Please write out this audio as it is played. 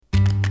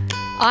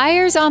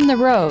Eyres on the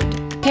Road,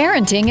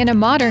 Parenting in a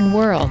Modern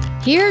World.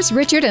 Here's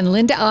Richard and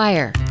Linda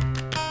Eyre.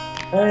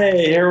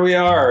 Hey, here we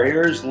are.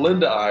 Here's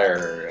Linda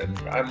Eyre, and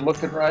I'm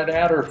looking right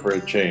at her for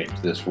a change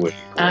this week.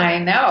 I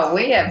know.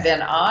 We have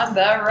been on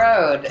the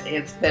road.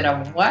 It's been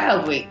a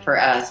wild week for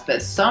us,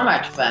 but so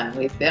much fun.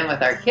 We've been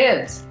with our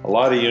kids. A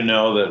lot of you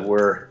know that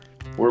we're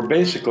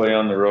basically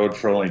on the road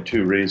for only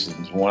two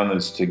reasons. One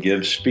is to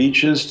give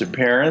speeches to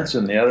parents,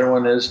 and the other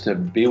one is to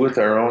be with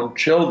our own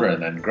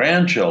children and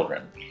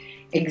grandchildren.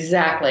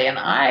 Exactly. And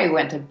I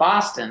went to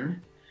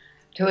Boston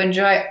to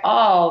enjoy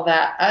all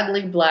that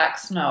ugly black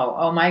snow.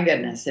 Oh my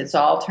goodness. It's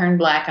all turned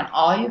black, and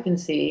all you can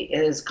see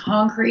is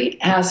concrete,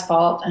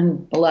 asphalt,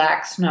 and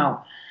black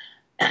snow.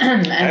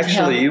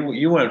 Actually,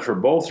 you went for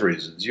both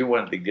reasons. You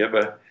went to give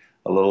a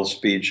little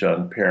speech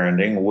on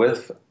parenting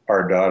with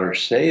our daughter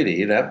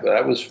Sadie.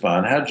 That was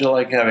fun. How'd you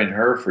like having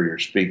her for your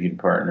speaking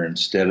partner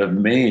instead of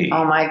me?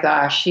 Oh my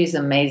gosh, she's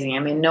amazing. I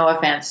mean, no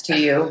offense to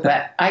you,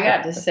 but I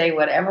got to say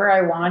whatever I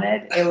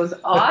wanted. It was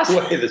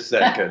awesome. Wait a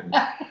second.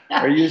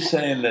 Are you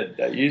saying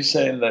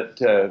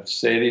that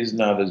Sadie's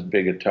not as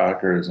big a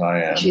talker as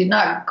I am? She's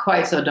not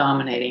quite so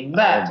dominating,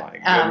 but oh my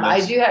goodness.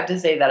 I do have to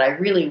say that I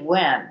really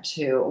went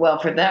to, well,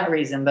 for that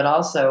reason, but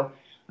also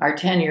our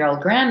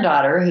 10-year-old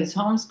granddaughter who's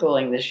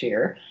homeschooling this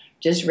year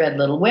just read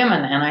Little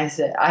Women, and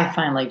I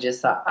finally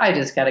just thought, I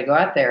just got to go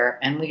out there,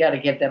 and we got to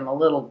give them a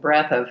little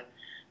breath of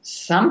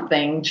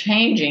something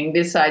changing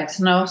besides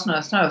snow.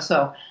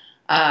 So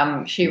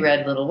she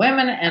read Little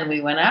Women, and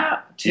we went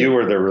out. You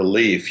were the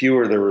relief. You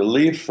were the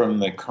relief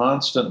from the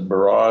constant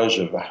barrage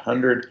of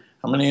 100.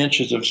 How many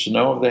inches of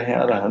snow have they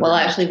had? Well,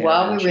 actually,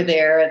 while we were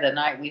there, the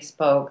night we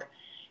spoke,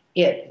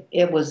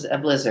 it was a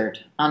blizzard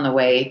on the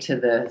way to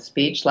the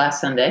speech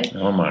last Sunday.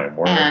 Oh, my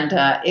word. And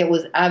it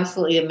was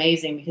absolutely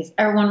amazing because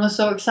everyone was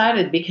so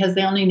excited because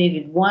they only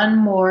needed one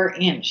more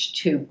inch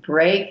to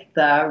break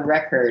the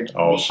record.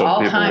 Oh, the so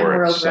all-time people were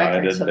world excited.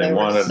 record. So they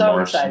wanted so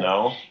more excited.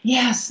 snow?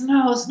 Yeah,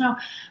 snow.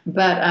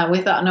 But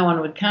we thought no one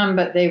would come,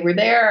 but they were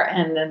there.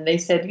 And then they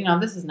said,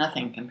 this is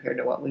nothing compared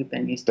to what we've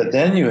been used to. But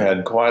then you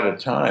had quite a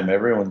time.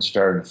 Everyone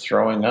started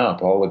throwing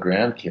up, all the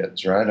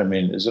grandkids, right? I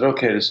mean, is it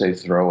okay to say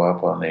throw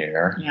up on the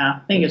air? Yeah,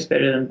 I think it's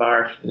better than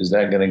barf. Is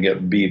that going to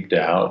get beeped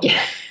out?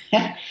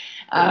 Yeah.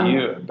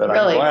 But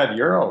really, I'm glad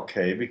you're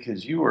okay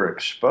because you were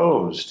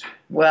exposed.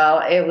 Well,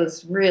 it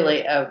was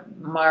really a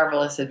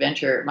marvelous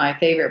adventure. My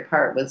favorite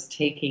part was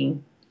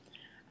taking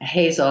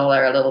Hazel,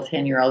 our little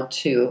 10-year-old,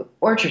 to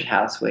Orchard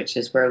House, which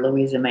is where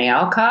Louisa May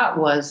Alcott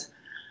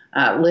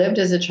lived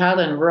as a child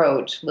and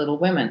wrote Little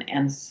Women.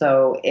 And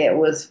so it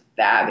was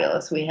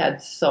fabulous. We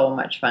had so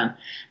much fun.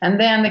 And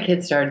then the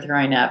kids started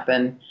throwing up,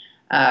 and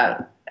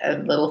a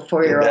little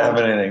 4-year-old. Did that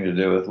have anything to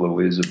do with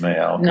Louisa May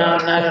Alcott? No,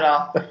 not at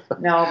all.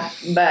 No,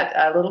 but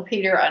little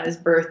Peter on his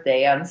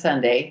birthday on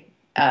Sunday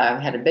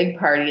had a big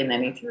party, and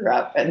then he threw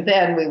up. And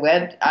then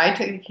I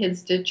took the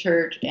kids to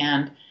church,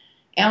 and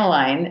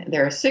Emmeline,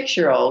 their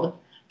 6-year-old,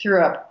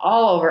 threw up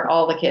all over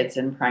all the kids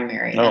in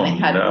primary. Oh, and they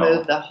had no. to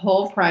move the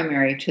whole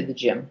primary to the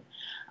gym.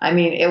 I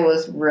mean, it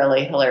was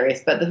really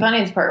hilarious. But the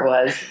funniest part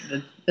was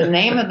the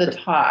name of the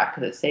talk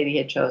that Sadie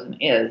had chosen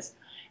is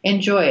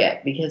Enjoy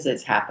It Because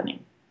It's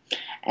Happening.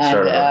 And,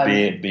 sort of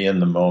be in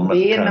the moment.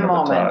 Be in the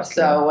moment. Talk,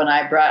 so when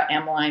I brought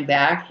Emmeline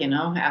back,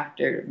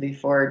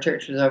 before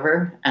church was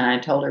over, and I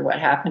told her what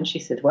happened, she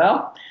said,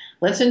 well,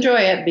 let's enjoy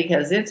it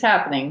because it's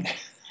happening.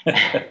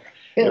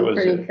 It was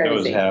pretty crazy. It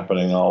was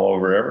happening all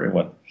over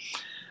everyone.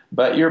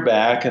 But you're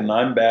back, and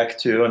I'm back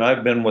too, and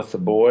I've been with the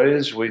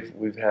boys.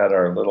 We've had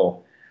our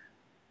little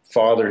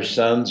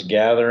father-sons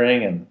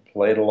gathering and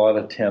played a lot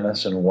of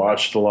tennis and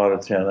watched a lot of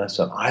tennis,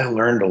 and I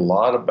learned a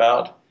lot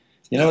about.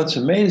 It's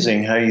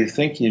amazing how you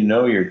think you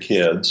know your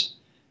kids.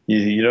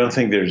 You don't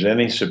think there's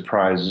any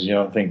surprises. You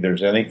don't think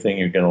there's anything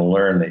you're going to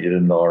learn that you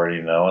didn't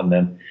already know. And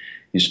then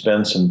you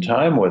spend some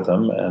time with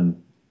them,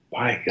 and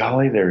by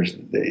golly,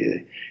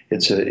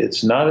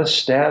 it's not a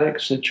static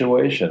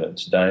situation.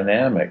 It's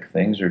dynamic.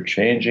 Things are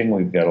changing.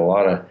 We've got a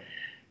lot of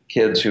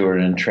kids who are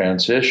in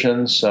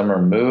transition. Some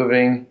are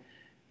moving,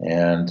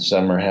 and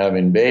some are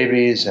having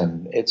babies.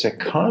 And it's a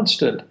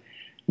constant.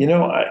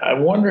 I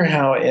wonder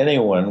how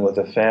anyone with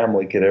a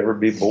family could ever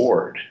be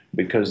bored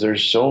because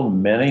there's so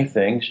many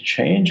things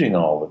changing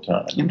all the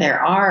time. There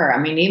are. I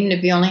mean, even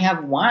if you only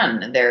have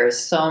one, there's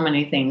so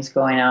many things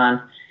going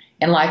on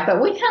in life.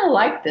 But we kind of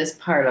like this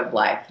part of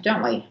life,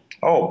 don't we?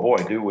 Oh, boy,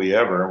 do we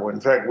ever.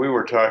 In fact, we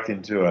were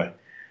talking to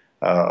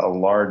a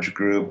large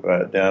group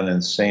down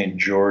in St.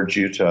 George,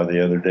 Utah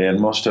the other day,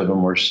 and most of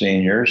them were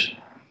seniors.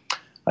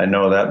 I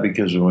know that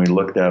because when we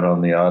looked out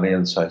on the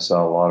audience, I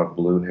saw a lot of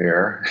blue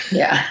hair.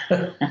 Yeah.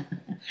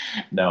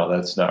 No,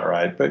 that's not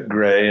right, but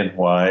gray and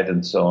white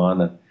and so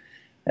on.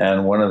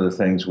 And one of the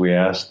things we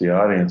asked the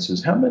audience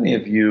is, how many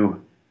of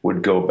you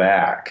would go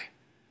back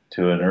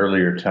to an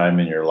earlier time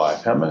in your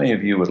life? How many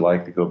of you would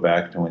like to go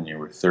back to when you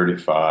were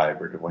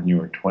 35 or to when you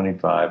were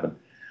 25? And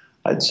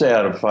I'd say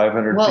out of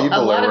 500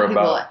 people, there were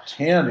about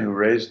 10 who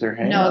raised their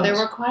hands. No, there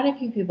were quite a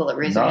few people that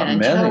raised their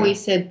hand until we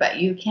said, but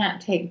you can't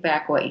take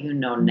back what you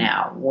know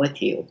now with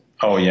you.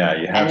 Oh yeah,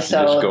 you have And to just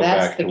so go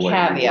that's back the to where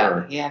you were.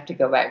 caveat. You have to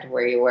go back to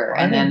where you were.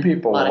 I And think then a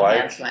people lot of like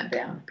hands went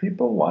down.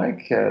 people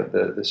like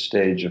the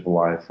stage of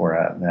life we're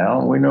at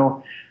now. We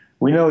know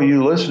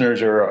you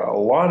listeners are a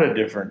lot of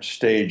different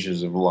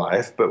stages of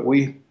life, but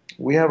we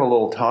have a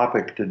little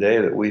topic today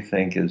that we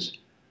think is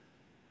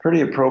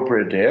pretty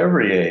appropriate to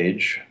every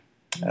age,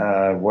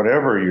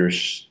 whatever your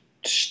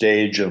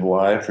stage of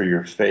life or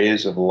your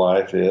phase of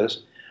life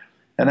is.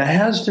 And it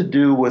has to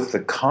do with the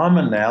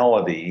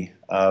commonality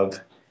of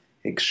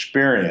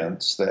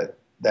experience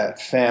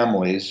that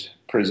families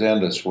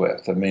present us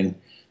with. I mean,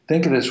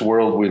 think of this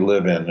world we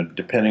live in.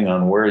 Depending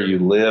on where you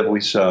live,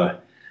 we saw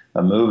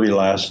a movie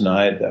last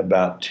night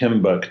about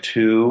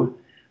Timbuktu.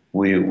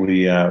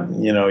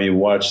 You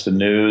watch the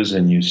news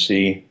and you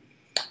see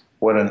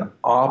what an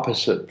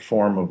opposite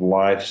form of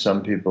life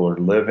some people are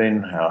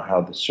living,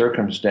 how the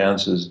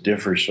circumstances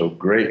differ so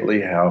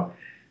greatly, how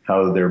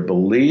their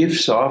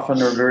beliefs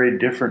often are very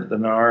different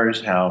than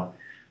ours, how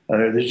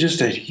there's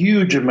just a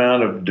huge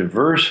amount of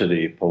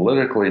diversity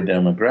politically,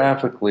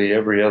 demographically,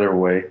 every other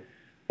way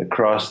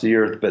across the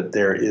earth. But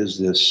there is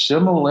this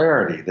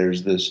similarity,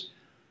 there's this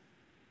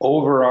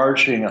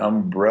overarching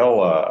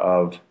umbrella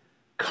of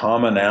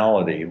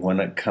commonality when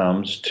it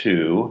comes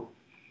to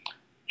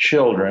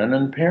children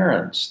and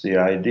parents. The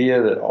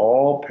idea that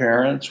all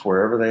parents,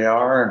 wherever they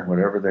are and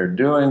whatever they're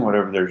doing,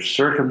 whatever their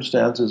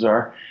circumstances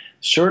are,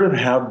 sort of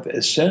have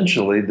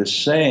essentially the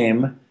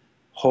same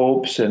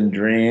hopes and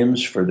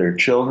dreams for their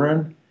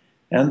children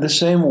and the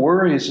same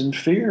worries and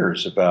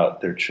fears about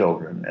their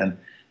children. And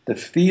the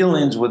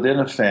feelings within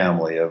a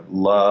family of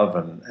love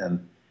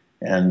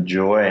and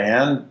joy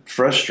and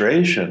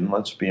frustration,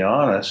 let's be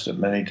honest, at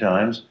many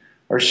times,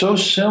 are so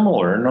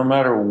similar no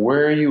matter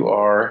where you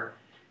are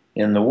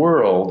in the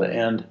world.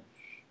 And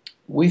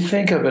we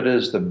think of it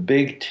as the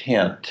big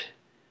tent.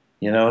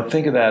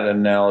 Think of that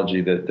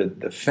analogy, that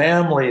the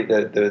family,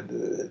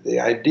 the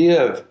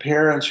idea of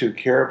parents who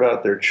care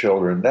about their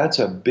children, that's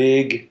a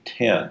big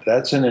tent.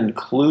 That's an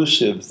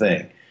inclusive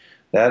thing.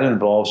 That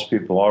involves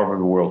people all over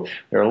the world.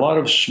 There are a lot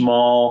of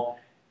small,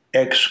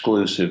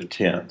 exclusive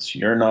tents.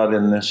 You're not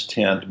in this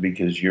tent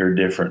because you're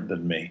different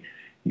than me.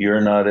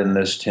 You're not in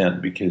this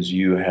tent because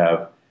you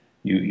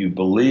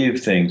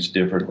believe things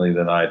differently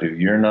than I do.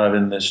 You're not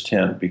in this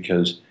tent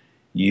because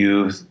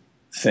you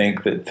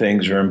think that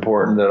things are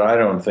important that I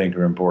don't think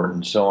are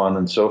important, so on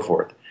and so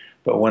forth.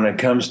 But when it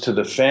comes to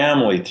the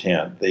family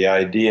tent, the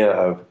idea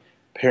of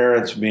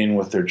parents being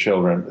with their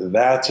children,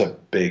 that's a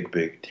big,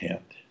 big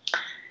tent.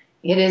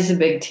 It is a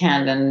big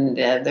tent, and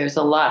there's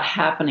a lot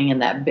happening in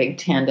that big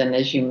tent. And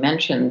as you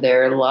mentioned,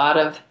 there are a lot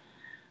of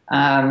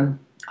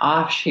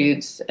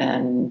offshoots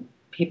and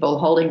people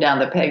holding down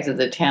the pegs of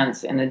the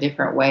tents in a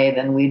different way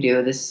than we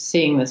do.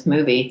 Seeing this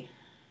movie,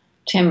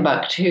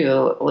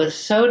 Timbuktu, was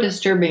so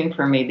disturbing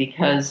for me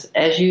because,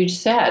 as you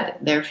said,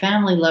 their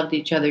family loved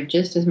each other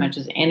just as much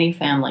as any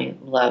family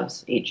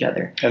loves each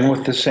other. And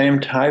with the same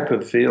type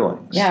of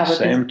feelings, yeah, the with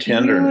same this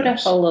tenderness.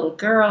 beautiful little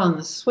girl and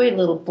the sweet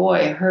little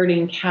boy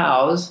herding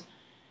cows.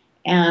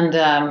 And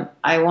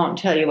I won't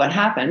tell you what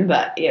happened,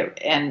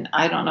 and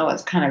I don't know,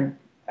 it's kind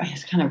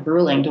of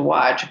grueling to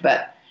watch,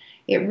 but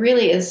it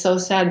really is so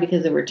sad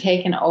because they were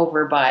taken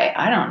over by,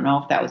 I don't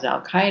know if that was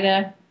Al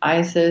Qaeda,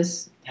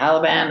 ISIS,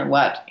 Taliban, or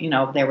what.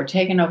 They were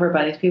taken over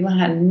by these people and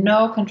had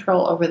no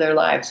control over their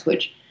lives,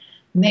 which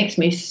makes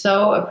me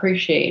so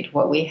appreciate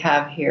what we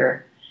have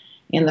here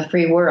in the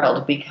free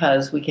world,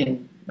 because we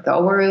can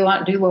go where we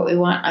want, do what we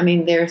want. I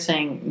mean, they're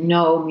saying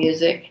no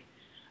music,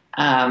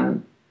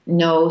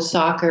 no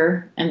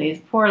soccer, and these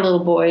poor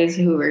little boys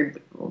who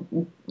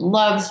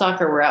loved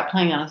soccer were out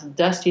playing on a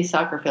dusty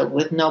soccer field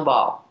with no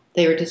ball.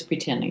 They were just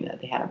pretending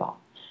that they had a ball.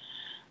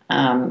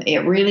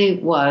 It really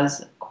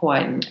was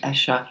quite a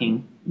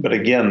shocking. But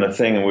again, the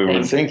thing we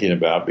were thinking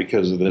about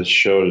because of this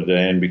show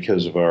today, and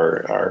because of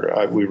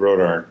we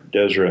wrote our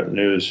Deseret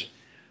News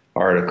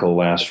article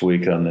last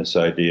week on this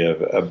idea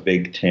of a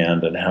big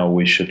tent and how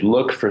we should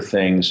look for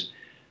things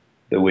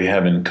that we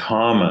have in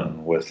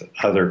common with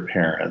other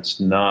parents,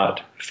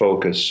 not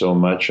focus so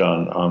much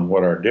on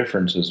what our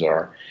differences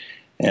are.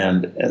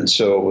 And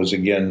so it was,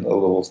 again, a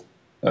little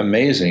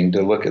amazing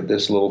to look at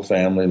this little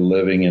family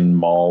living in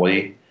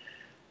Mali,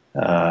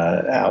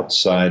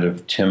 outside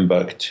of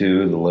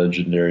Timbuktu, the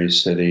legendary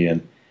city,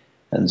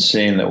 and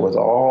seeing that with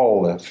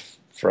all the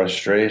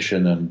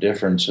frustration and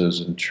differences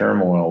and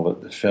turmoil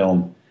that the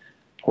film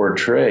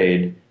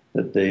portrayed,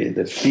 that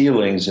the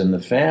feelings in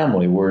the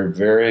family were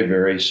very,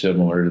 very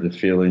similar to the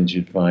feelings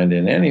you'd find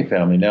in any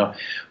family. Now,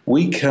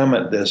 we come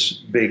at this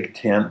big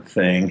tent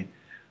thing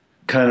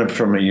kind of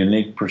from a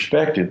unique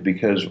perspective,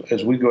 because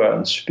as we go out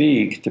and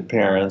speak to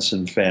parents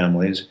and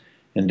families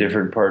in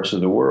different parts of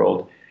the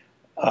world,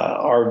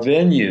 our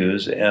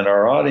venues and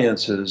our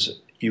audiences,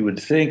 you would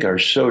think, are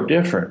so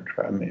different.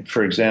 I mean,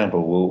 for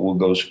example, we'll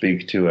go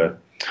speak to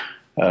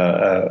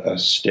a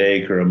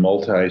stake or a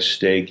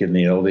multi-stake in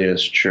the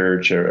LDS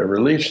Church, or a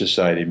Relief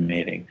Society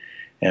meeting.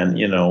 And,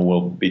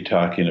 we'll be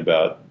talking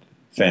about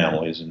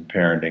families and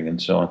parenting and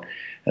so on.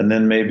 And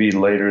then maybe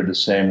later the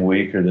same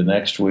week or the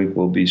next week,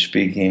 we'll be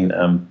speaking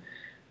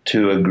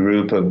to a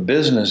group of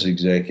business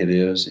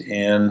executives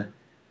in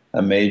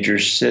a major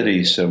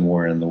city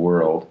somewhere in the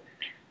world.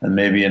 And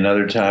maybe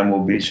another time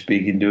we'll be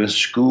speaking to a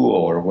school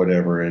or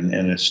whatever, and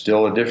it's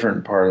still a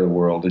different part of the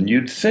world. And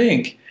you'd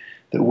think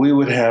that we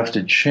would have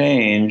to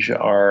change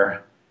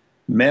our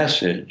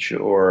message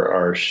or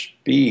our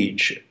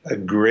speech a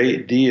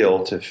great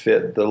deal to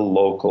fit the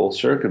local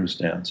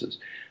circumstances.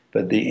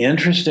 But the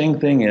interesting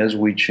thing is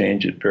we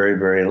change it very,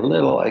 very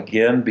little,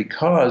 again,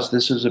 because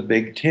this is a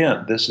big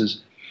tent. This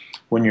is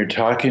when you're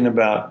talking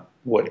about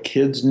what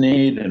kids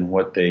need and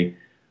what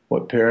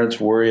parents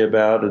worry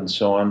about and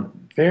so on,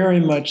 very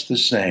much the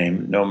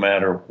same, no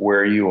matter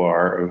where you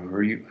are or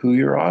who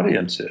your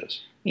audience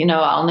is. You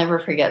know, I'll never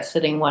forget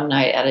sitting one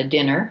night at a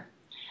dinner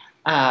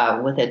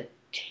with a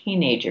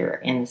teenager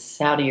in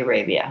Saudi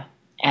Arabia.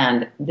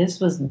 And this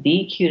was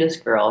the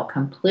cutest girl,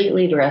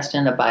 completely dressed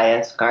in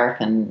abaya, scarf,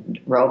 and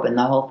robe, and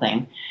the whole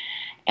thing.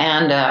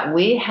 And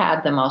we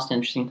had the most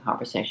interesting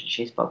conversation.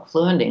 She spoke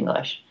fluent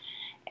English.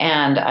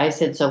 And I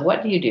said, so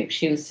what do you do?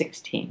 She was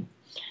 16.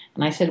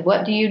 And I said,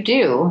 what do you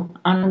do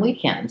on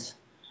weekends?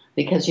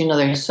 Because, you know,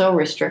 they're so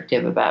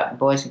restrictive about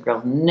boys and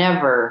girls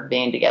never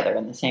being together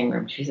in the same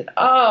room. She said,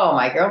 oh,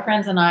 my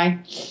girlfriends and I,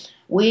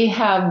 we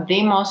have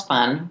the most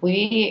fun.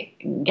 We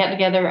get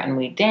together and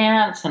we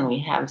dance and we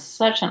have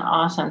such an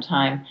awesome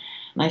time.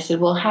 And I said,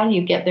 well, how do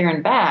you get there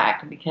and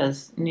back?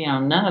 Because, you know,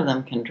 none of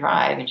them can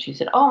drive. And she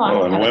said, oh,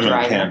 I have a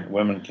driver.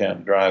 Women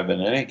can't drive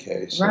in any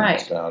case in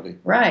Saudi.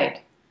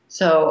 Right.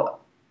 So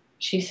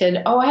she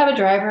said, oh, I have a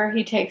driver.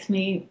 He takes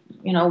me,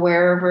 you know,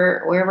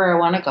 wherever I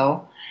want to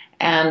go.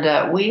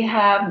 And we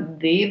have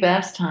the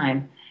best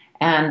time.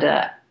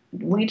 And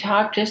we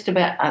talk just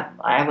about,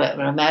 I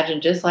would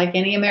imagine, just like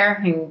any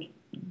American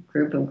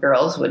group of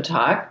girls would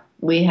talk.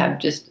 We have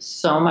just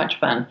so much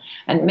fun.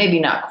 And maybe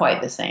not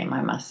quite the same,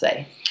 I must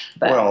say.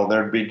 But, well,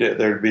 there'd be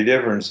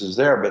differences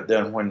there. But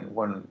then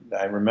when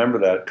I remember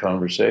that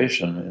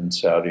conversation in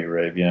Saudi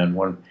Arabia, and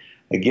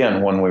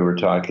when we were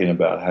talking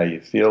about how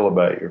you feel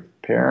about your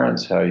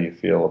parents, how you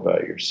feel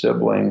about your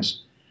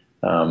siblings,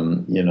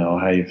 you know,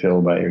 how you feel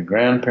about your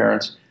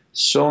grandparents,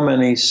 so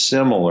many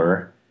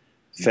similar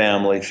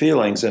family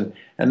feelings. And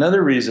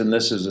another reason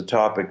this is a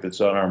topic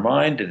that's on our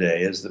mind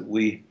today is that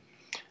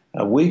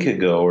a week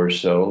ago or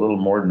so, a little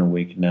more than a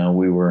week now,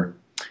 we were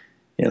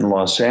in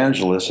Los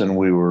Angeles and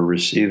we were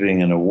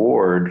receiving an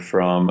award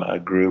from a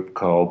group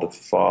called the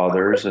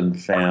Fathers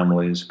and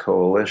Families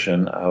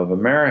Coalition of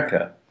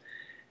America.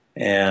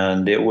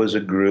 And it was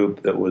a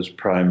group that was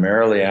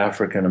primarily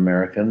African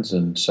Americans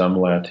and some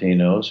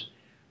Latinos,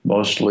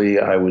 mostly,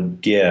 I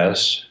would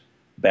guess,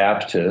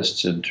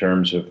 Baptists in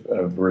terms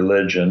of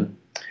religion.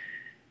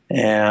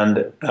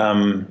 And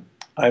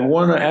I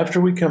want to, after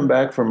we come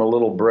back from a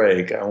little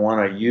break, I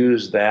want to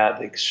use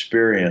that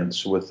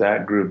experience with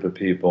that group of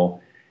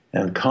people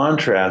and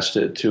contrast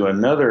it to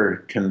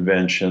another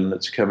convention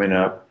that's coming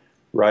up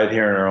right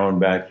here in our own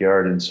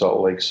backyard in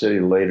Salt Lake City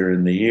later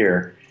in the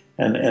year,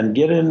 and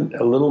get in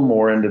a little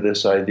more into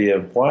this idea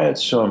of why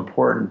it's so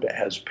important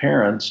as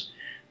parents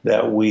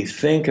that we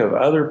think of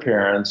other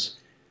parents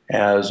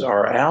as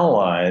our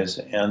allies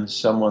and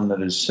someone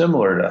that is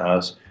similar to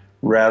us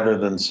rather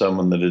than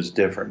someone that is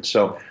different.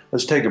 So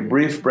let's take a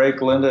brief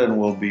break, Linda, and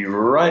we'll be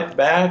right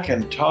back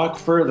and talk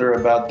further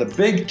about the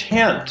big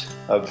tent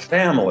of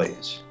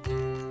families.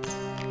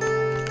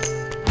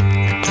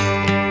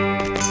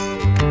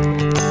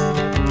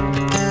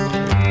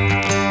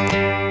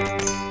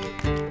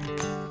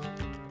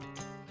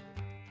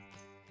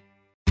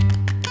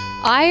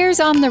 Eyre's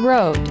on the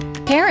Road,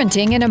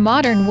 Parenting in a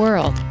Modern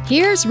World.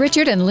 Here's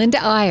Richard and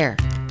Linda Eyre.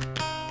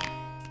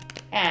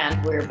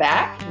 And we're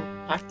back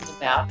talking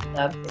about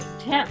the big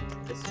tent.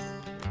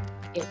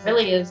 It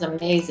really is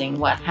amazing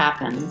what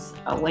happens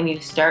when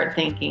you start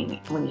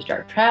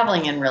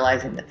traveling and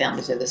realizing that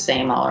families are the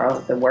same all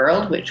over the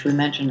world, which we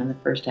mentioned in the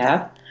first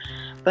half.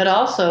 But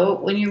also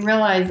when you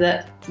realize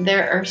that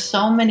there are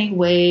so many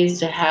ways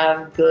to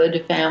have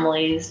good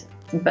families,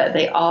 but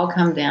they all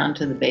come down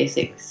to the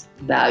basics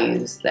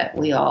values that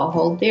we all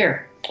hold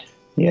dear.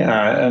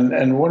 Yeah,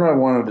 and what I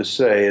wanted to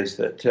say is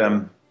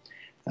that,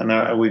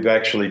 we've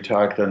actually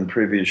talked on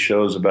previous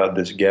shows about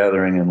this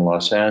gathering in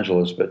Los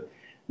Angeles, but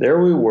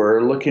there we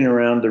were looking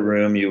around the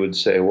room. You would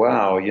say,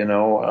 wow, you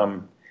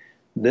know,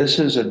 this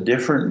is a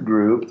different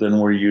group than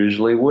we're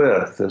usually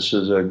with. This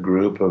is a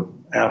group of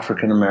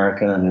African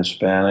American and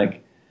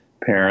Hispanic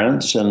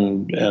parents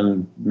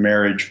and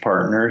marriage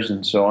partners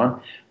and so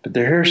on. But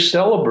they're here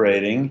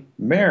celebrating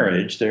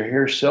marriage. They're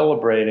here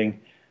celebrating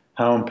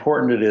how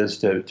important it is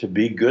to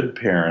be good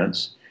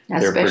parents.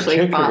 Especially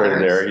they're particularly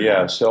fathers.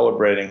 there,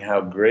 celebrating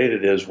how great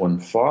it is when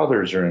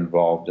fathers are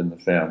involved in the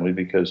family,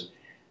 because,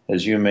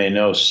 as you may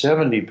know,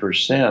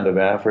 70% of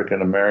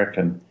African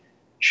American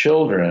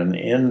children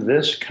in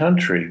this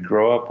country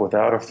grow up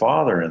without a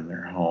father in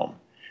their home.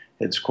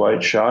 It's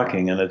quite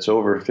shocking, and it's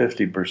over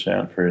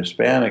 50% for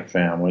Hispanic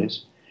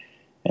families.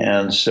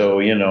 And so,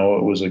 you know,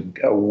 it was a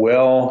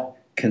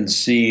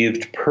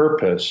well-conceived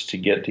purpose to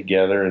get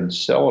together and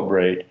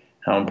celebrate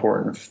how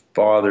important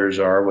fathers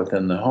are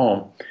within the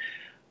home.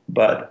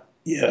 But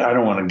yeah, I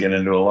don't want to get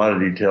into a lot of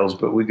details,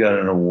 but we got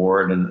an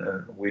award,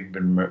 and we've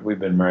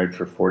been married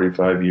for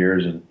 45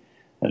 years,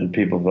 and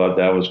people thought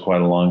that was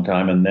quite a long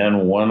time. And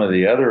then one of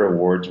the other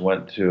awards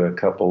went to a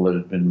couple that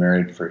had been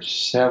married for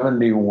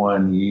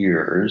 71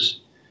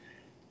 years.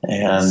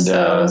 And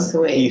So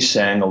sweet. he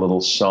sang a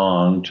little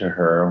song to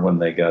her when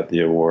they got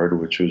the award,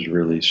 which was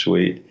really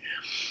sweet.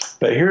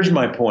 But here's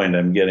my point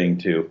I'm getting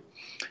to.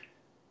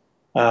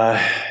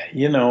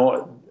 You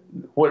know,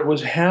 what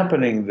was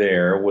happening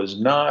there was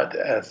not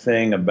a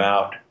thing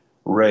about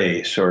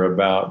race or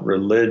about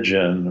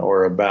religion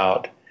or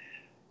about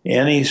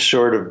any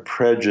sort of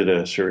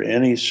prejudice or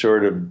any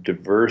sort of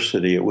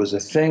diversity. It was a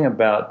thing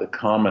about the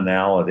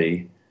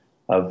commonality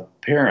of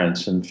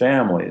parents and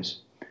families.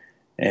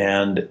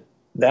 And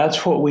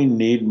that's what we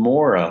need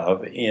more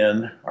of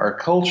in our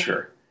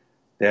culture.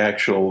 The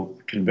actual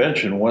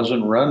convention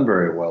wasn't run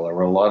very well. There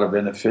were a lot of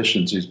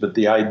inefficiencies, but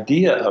the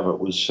idea of it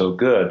was so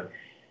good.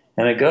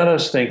 And it got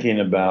us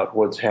thinking about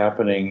what's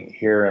happening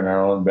here in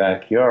our own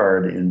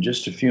backyard. In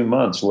just a few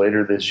months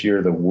later this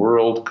year, the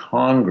World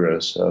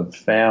Congress of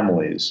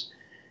Families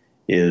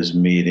is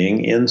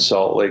meeting in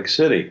Salt Lake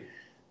City.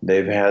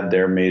 They've had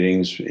their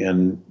meetings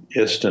in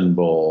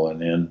Istanbul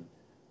and in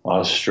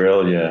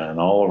Australia and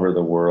all over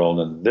the world.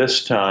 And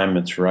this time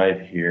it's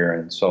right here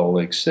in Salt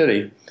Lake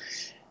City.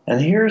 And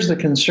here's the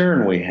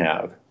concern we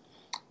have.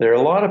 There are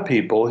a lot of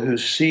people who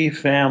see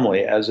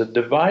family as a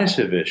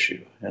divisive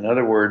issue. In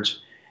other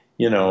words,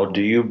 you know,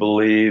 do you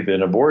believe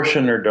in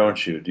abortion or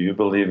don't you? Do you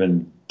believe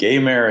in gay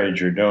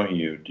marriage or don't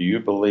you? Do you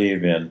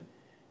believe in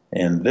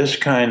this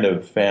kind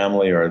of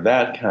family or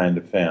that kind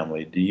of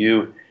family? Do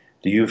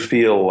you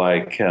feel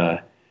like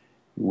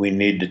we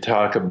need to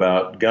talk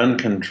about gun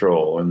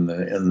control in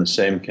the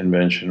same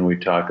convention we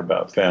talk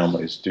about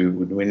families? Do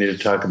we need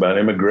to talk about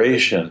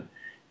immigration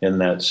in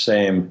that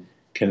same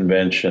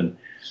convention?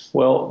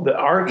 Well,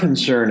 our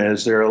concern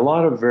is there are a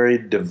lot of very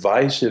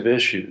divisive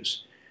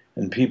issues,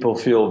 and people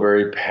feel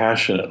very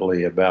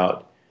passionately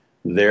about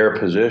their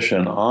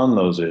position on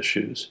those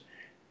issues.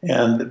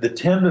 And the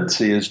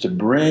tendency is to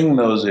bring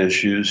those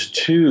issues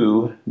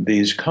to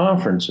these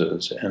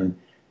conferences and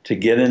to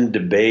get in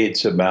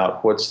debates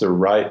about what's the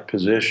right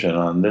position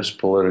on this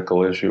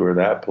political issue or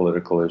that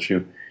political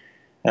issue.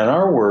 And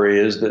our worry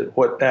is that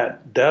what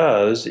that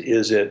does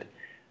is it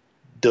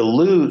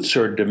dilutes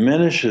or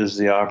diminishes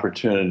the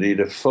opportunity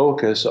to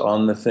focus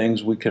on the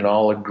things we can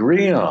all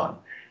agree on,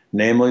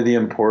 namely the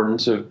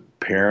importance of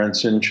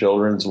parents in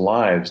children's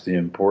lives, the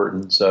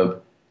importance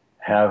of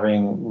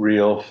having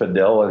real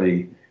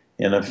fidelity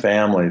in a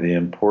family, the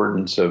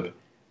importance of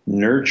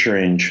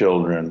nurturing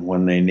children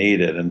when they need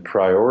it and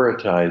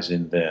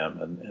prioritizing them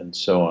and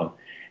so on,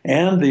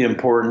 and the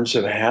importance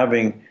of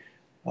having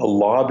a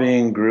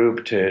lobbying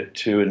group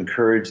to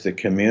encourage the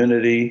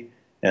community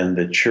and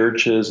the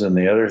churches and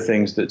the other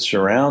things that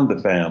surround the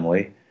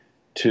family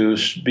to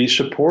be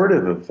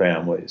supportive of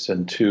families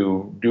and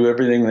to do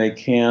everything they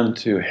can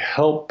to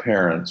help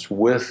parents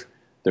with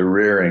the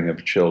rearing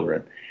of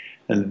children.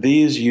 And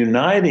these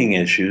uniting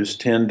issues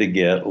tend to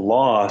get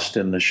lost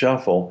in the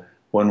shuffle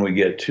when we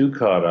get too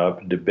caught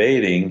up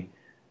debating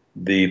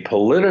the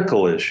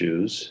political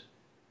issues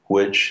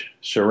which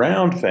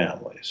surround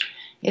families.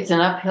 It's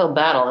an uphill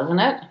battle, isn't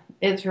it?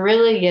 It's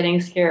really getting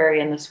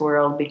scary in this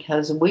world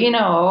because we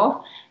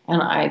know,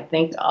 and I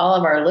think all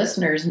of our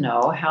listeners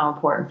know, how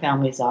important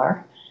families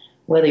are.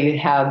 Whether you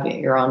have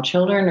your own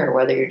children or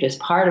whether you're just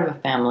part of a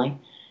family,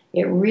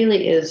 it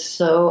really is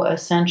so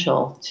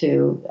essential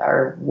to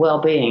our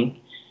well-being.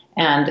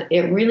 And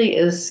it really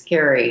is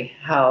scary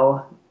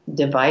how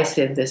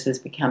divisive this is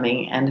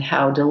becoming and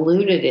how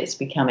diluted it's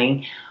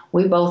becoming.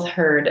 We both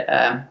heard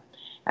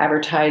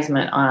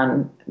advertisement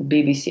on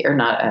BBC, or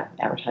not an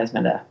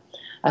advertisement,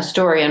 a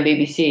story on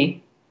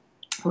BBC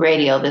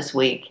radio this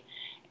week,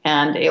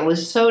 and it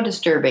was so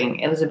disturbing.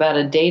 It was about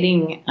a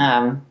dating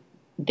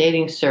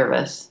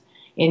service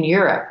in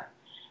Europe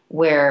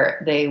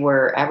where they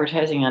were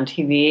advertising on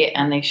TV,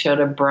 and they showed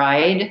a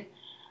bride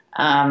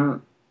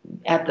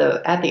at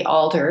the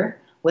altar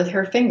with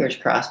her fingers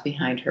crossed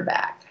behind her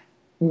back,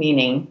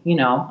 meaning, you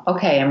know,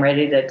 okay, I'm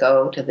ready to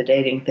go to the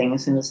dating thing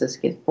as soon as this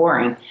gets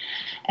boring.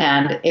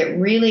 And it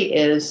really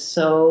is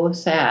so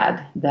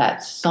sad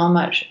that so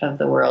much of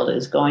the world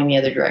is going the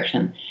other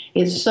direction.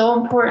 It's so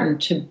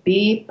important to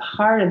be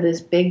part of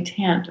this big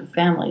tent of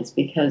families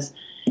because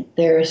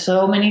there are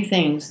so many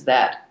things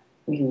that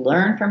we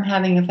learn from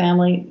having a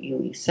family.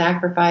 We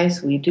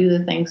sacrifice, we do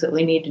the things that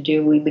we need to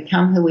do, we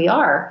become who we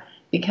are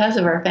because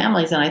of our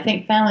families. And I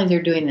think families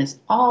are doing this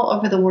all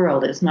over the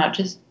world. It's not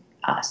just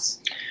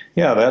us.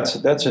 Yeah, that's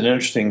an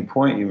interesting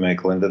point you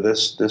make, Linda.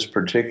 This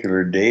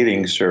particular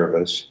dating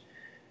service,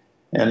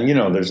 and you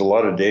know, there's a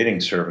lot of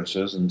dating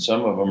services, and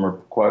some of them are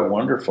quite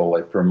wonderful.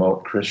 They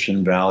promote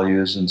Christian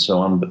values and so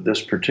on. But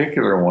this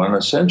particular one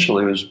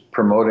essentially was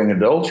promoting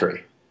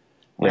adultery.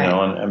 You Right.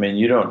 know, and I mean,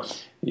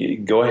 you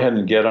go ahead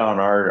and get on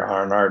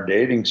our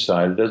dating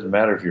site. It doesn't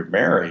matter if you're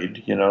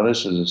married. You know,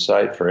 this is a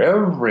site for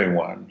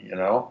everyone, you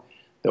know,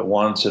 that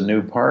wants a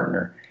new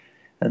partner.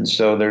 And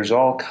so there's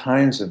all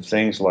kinds of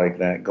things like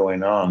that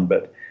going on.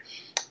 But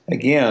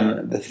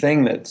again, the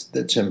thing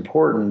that's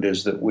important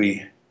is that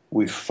we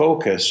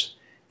focus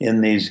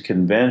in these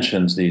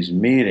conventions, these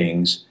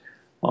meetings,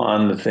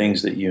 on the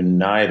things that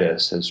unite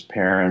us as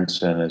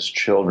parents and as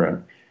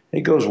children.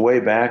 It goes way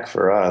back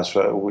for us.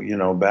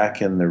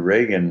 Back in the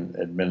Reagan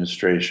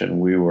administration,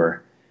 we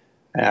were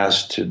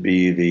asked to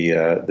be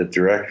the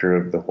director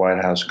of the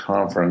White House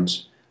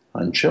Conference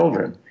on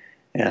Children,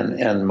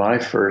 and my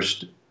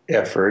first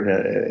effort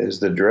as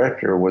the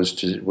director was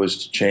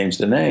to change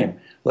the name.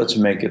 Let's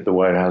make it the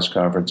White House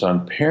Conference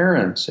on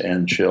Parents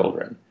and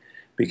Children,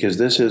 because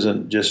this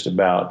isn't just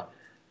about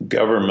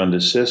government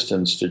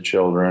assistance to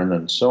children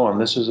and so on.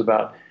 This is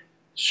about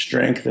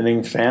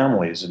strengthening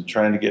families and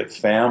trying to get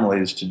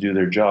families to do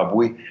their job.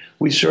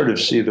 We sort of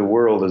see the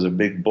world as a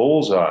big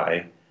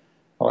bullseye,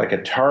 like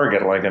a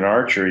target, like an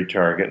archery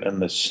target,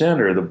 and the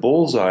center, the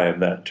bullseye of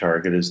that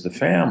target is the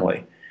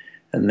family.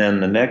 And then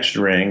the next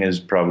ring is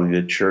probably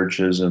the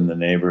churches and the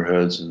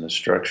neighborhoods and the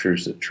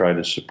structures that try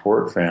to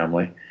support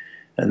family.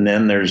 And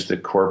then there's the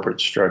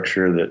corporate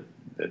structure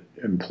that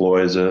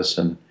employs us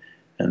and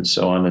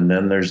so on. And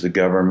then there's the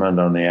government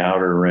on the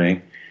outer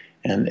ring.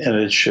 And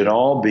it should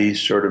all be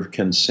sort of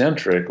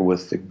concentric,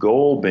 with the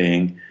goal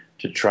being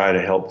to try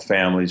to help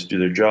families do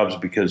their jobs.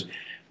 Because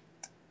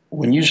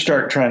when you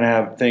start trying to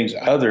have things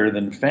other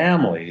than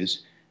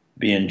families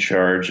be in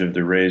charge of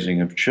the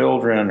raising of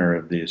children or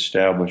of the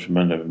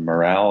establishment of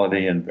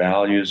morality and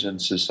values in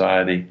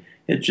society,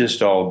 it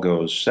just all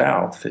goes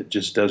south. It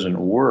just doesn't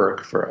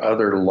work for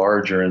other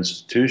larger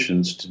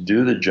institutions to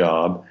do the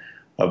job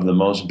of the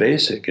most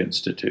basic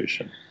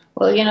institution.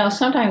 Well,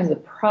 sometimes the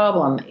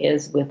problem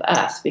is with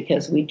us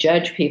because we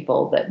judge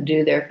people that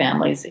do their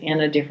families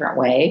in a different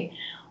way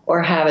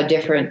or have a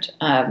different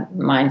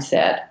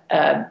mindset.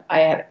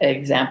 An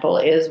example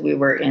is we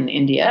were in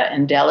India,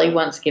 in Delhi,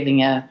 once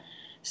giving a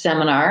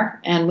seminar,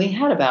 and we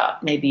had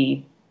about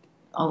maybe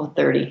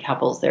 30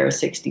 couples there,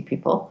 60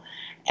 people,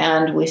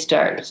 and we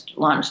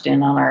launched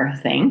in on our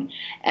thing,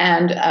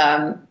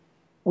 and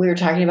we were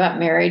talking about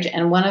marriage,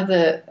 and one of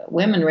the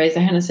women raised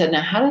their hand and said,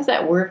 "Now, how does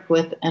that work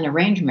with an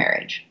arranged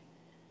marriage?"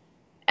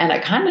 And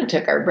it kind of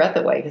took our breath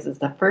away because it's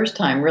the first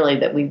time really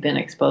that we've been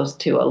exposed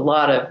to a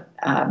lot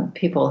of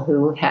people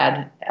who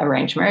had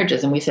arranged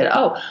marriages. And we said,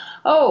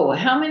 oh,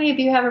 how many of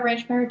you have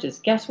arranged marriages?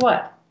 Guess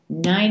what?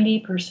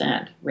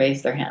 90%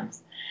 raised their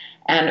hands.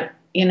 And,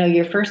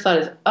 your first thought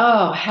is,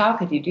 oh, how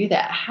could you do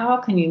that? How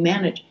can you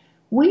manage?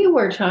 We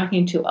were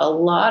talking to a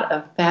lot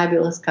of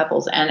fabulous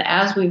couples. And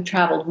as we've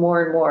traveled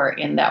more and more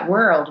in that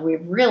world,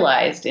 we've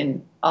realized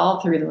in all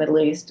through the Middle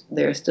East,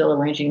 they're still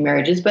arranging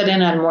marriages, but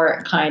in a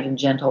more kind and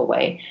gentle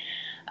way.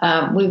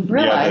 We've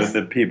realized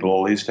the people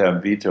at least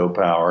have veto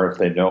power if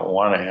they don't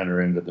want to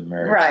enter into the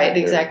marriage. Right,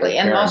 exactly.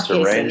 In most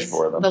cases,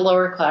 for them. The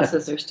lower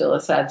classes are still a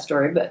sad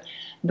story, but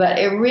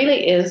it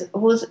really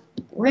was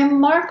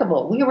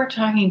remarkable. We were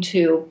talking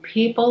to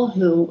people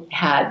who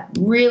had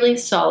really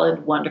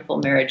solid, wonderful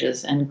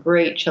marriages and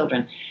great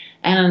children.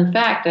 And in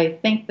fact, I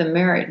think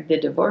the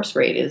divorce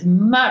rate is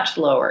much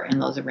lower in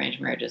those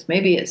arranged marriages.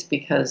 Maybe it's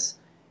because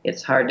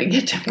it's hard to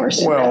get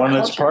divorced. Well, and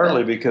it's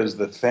partly because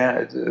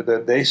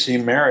that they see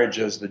marriage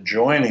as the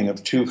joining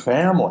of two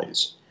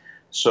families.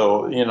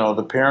 So,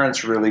 the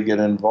parents really get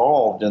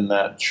involved in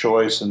that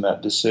choice and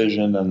that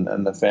decision,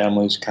 and the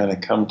families kind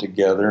of come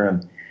together,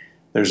 and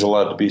there's a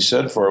lot to be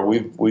said for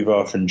it. We've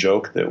often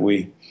joked that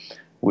we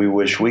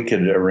wish we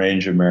could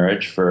arrange a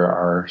marriage for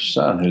our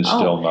son, who's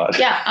still not.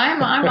 Yeah,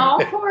 I'm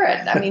all for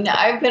it. I mean,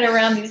 I've been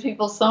around these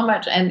people so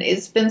much, and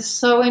it's been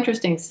so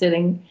interesting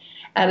sitting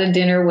at a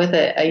dinner with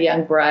a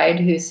young bride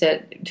who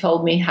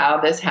told me how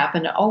this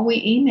happened. Oh,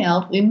 we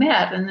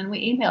met, and then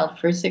we emailed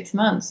for 6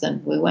 months,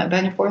 and we went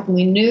back and forth, and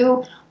we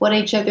knew what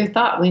each other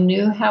thought. We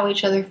knew how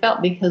each other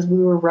felt because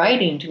we were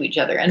writing to each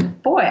other. And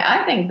boy,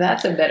 I think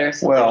that's a better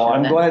solution. Well,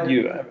 I'm glad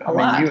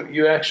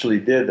you actually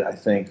did, I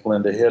think,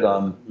 Linda, hit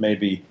on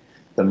maybe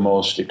the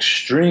most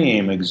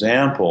extreme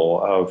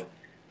example of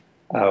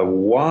a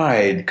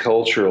wide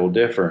cultural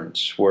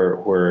difference where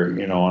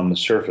on the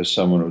surface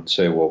someone would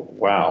say, well,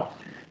 wow,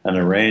 an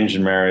arranged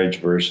marriage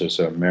versus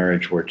a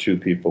marriage where two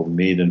people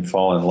meet and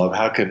fall in love.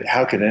 How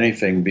could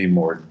anything be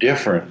more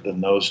different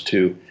than those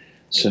two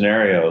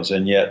scenarios?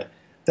 And yet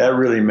that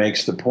really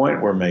makes the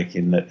point we're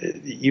making, that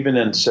even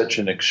in such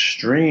an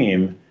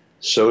extreme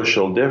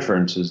social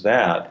difference as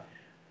that,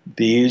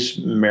 these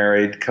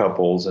married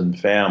couples and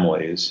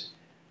families,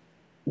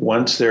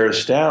 once they're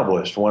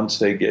established, once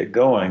they get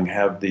going,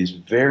 have these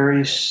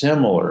very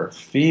similar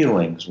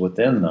feelings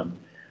within them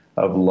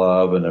of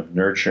love and of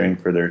nurturing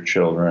for their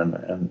children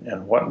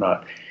and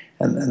whatnot.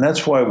 And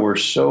that's why we're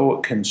so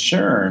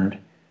concerned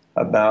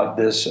about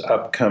this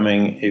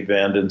upcoming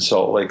event in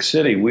Salt Lake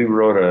City. We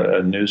wrote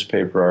a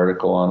newspaper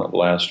article on it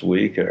last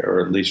week,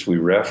 or at least we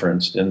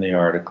referenced in the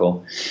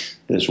article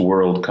this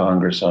World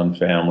Congress on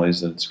Families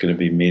that's going to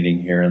be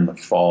meeting here in the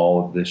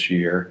fall of this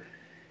year,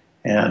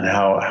 and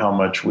how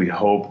much we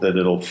hope that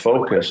it'll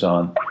focus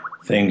on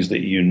things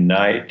that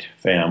unite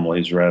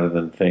families rather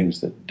than things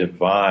that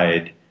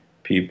divide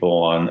people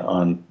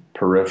on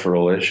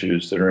peripheral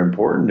issues that are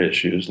important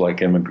issues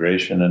like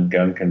immigration and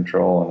gun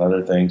control and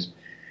other things.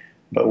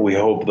 But we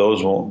hope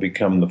those won't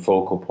become the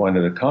focal point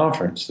of the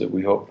conference, that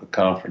we hope the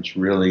conference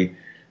really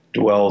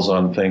dwells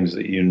on things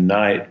that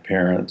unite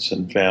parents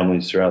and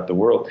families throughout the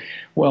world.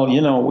 Well,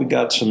 we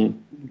got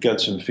some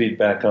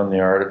feedback on the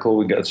article.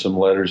 We got some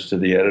letters to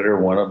the editor.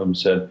 One of them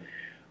said,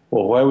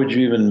 well, why would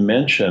you even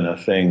mention a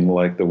thing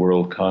like the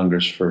World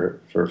Congress for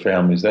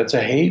Families? That's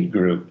a hate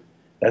group.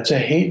 That's a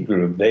hate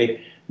group. They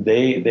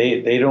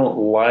don't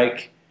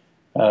like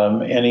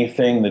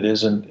anything that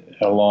isn't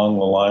along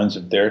the lines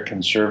of their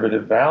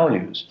conservative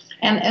values.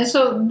 And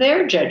so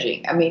they're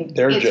judging. I mean,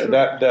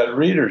 that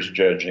reader's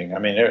judging. I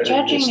mean,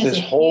 judging it's this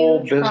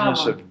whole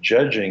business of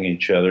judging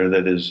each other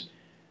that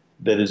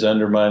is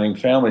undermining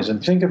families.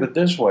 And think of it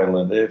this way,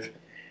 Linda: if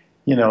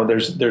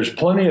there's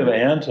plenty of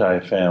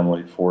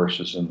anti-family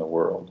forces in the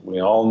world. We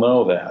all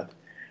know that.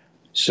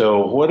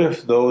 So what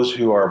if those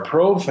who are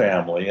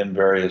pro-family in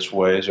various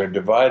ways are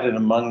divided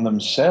among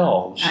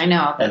themselves? I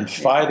know, and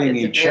fighting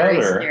each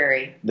other.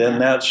 Scary. Then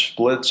that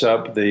splits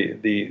up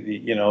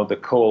the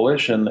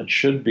coalition that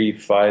should be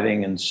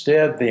fighting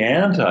instead the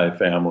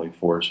anti-family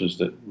forces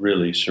that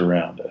really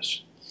surround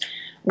us.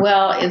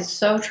 Well, it's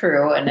so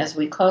true. And as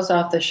we close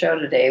off the show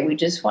today, we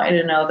just want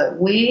you to know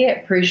that we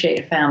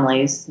appreciate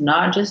families,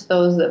 not just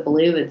those that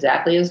believe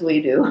exactly as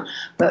we do,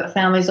 but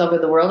families over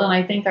the world. And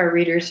I think our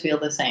readers feel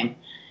the same.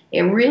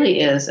 It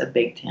really is a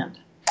big tent.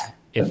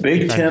 A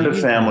big tent of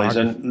families.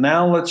 And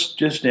now let's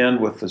just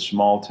end with the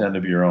small tent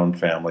of your own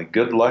family.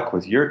 Good luck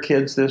with your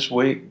kids this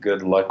week.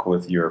 Good luck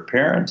with your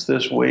parents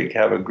this week.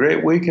 Have a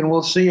great week, and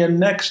we'll see you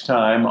next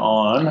time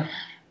on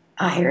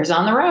Here's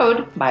on the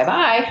Road.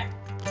 Bye-bye.